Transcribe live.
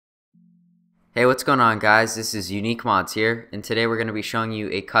Hey, what's going on, guys? This is UniqueModz here, and today we're going to be showing you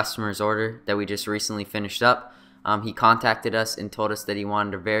a customer's order that we just recently finished up. He contacted us and told us that he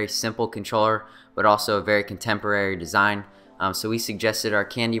wanted a very simple controller, but also a very contemporary design. So we suggested our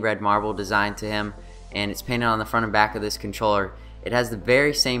candy red marble design to him, and it's painted on the front and back of this controller. It has the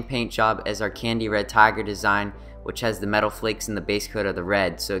very same paint job as our candy red tiger design, which has the metal flakes in the base coat of the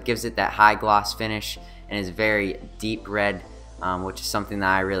red. So it gives it that high gloss finish and is very deep red, which is something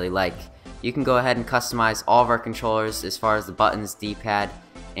that I really like. You can go ahead and customize all of our controllers as far as the buttons, D-pad,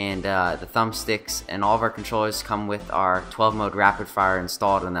 and the thumbsticks, and all of our controllers come with our 12 mode rapid fire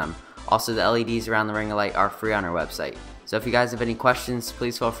installed in them. Also, the LEDs around the ring of light are free on our website. So if you guys have any questions,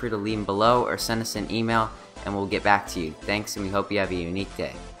 please feel free to leave them below or send us an email and we'll get back to you. Thanks, and we hope you have a unique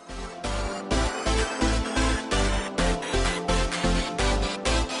day.